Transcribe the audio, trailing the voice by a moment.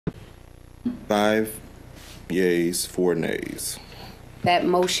5 yeas, 4 nays. That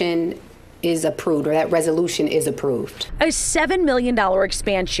motion is approved, or that resolution is approved. A $7 million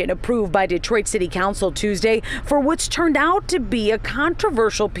expansion approved by Detroit City Council Tuesday for what's turned out to be a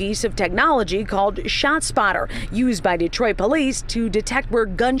controversial piece of technology called ShotSpotter, used by Detroit police to detect where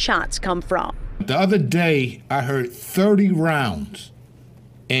gunshots come from. The other day, I heard 30 rounds,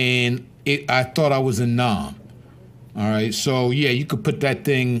 and I thought I was a nom. All right, so yeah, you could put that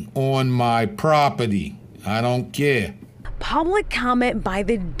thing on my property. I don't care. Public comment by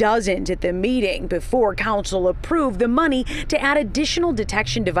the dozens at the meeting before council approved the money to add additional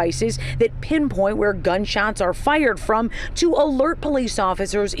detection devices that pinpoint where gunshots are fired from to alert police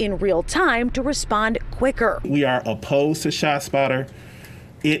officers in real time to respond quicker. We are opposed to ShotSpotter.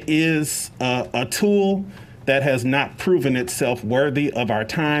 It is a tool that has not proven itself worthy of our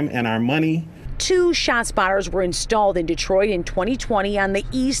time and our money. 2 ShotSpotters were installed in Detroit in 2020 on the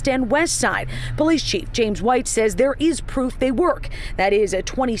east and west side. Police Chief James White says there is proof they work. That is a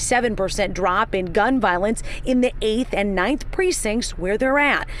 27% drop in gun violence in the 8th and 9th precincts where they're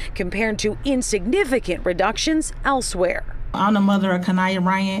at, compared to insignificant reductions elsewhere. I'm the mother of Kanaya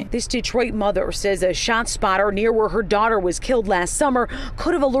Bryant. This Detroit mother says a ShotSpotter near where her daughter was killed last summer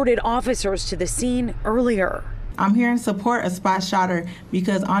could have alerted officers to the scene earlier. I'm here in support of ShotSpotter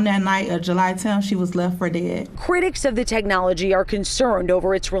because on that night of July 10th, she was left for dead. Critics of the technology are concerned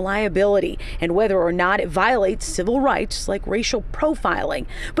over its reliability and whether or not it violates civil rights like racial profiling.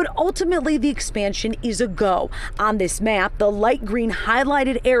 But ultimately, the expansion is a go. On this map, the light green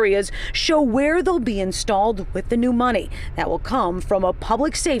highlighted areas show where they'll be installed with the new money. That will come from a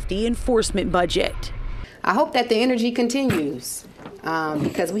public safety enforcement budget. I hope that the energy continues.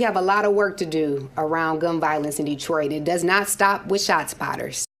 Because we have a lot of work to do around gun violence in Detroit. It does not stop with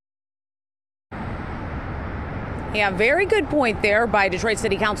ShotSpotters. Yeah, very good point there by Detroit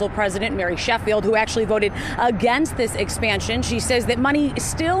City Council President Mary Sheffield, who actually voted against this expansion. She says that money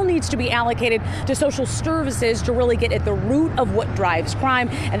still needs to be allocated to social services to really get at the root of what drives crime.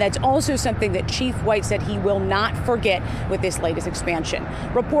 And that's also something that Chief White said he will not forget with this latest expansion.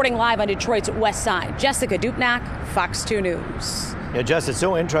 Reporting live on Detroit's west side, Jessica Dupnack, Fox 2 News. Yeah, Jess, it's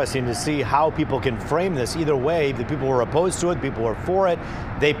so interesting to see how people can frame this either way. The people who are opposed to it, people who are for it.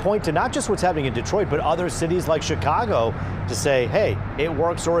 They point to not just what's happening in Detroit, but other cities like Chicago to say, hey, it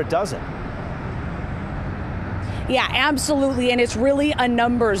works or it doesn't. Yeah, absolutely. And it's really a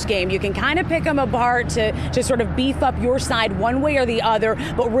numbers game. You can kind of pick them apart to sort of beef up your side one way or the other.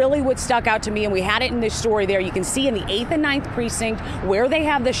 But really what stuck out to me, and we had it in this story there, you can see in the 8th and 9th precinct where they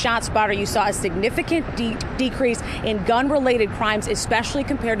have the ShotSpotter, you saw a significant decrease in gun-related crimes, especially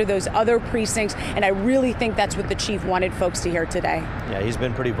compared to those other precincts. And I really think that's what the chief wanted folks to hear today. Yeah, he's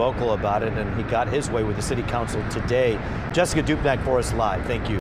been pretty vocal about it, and he got his way with the city council today. Jessica Dupnack for us live. Thank you.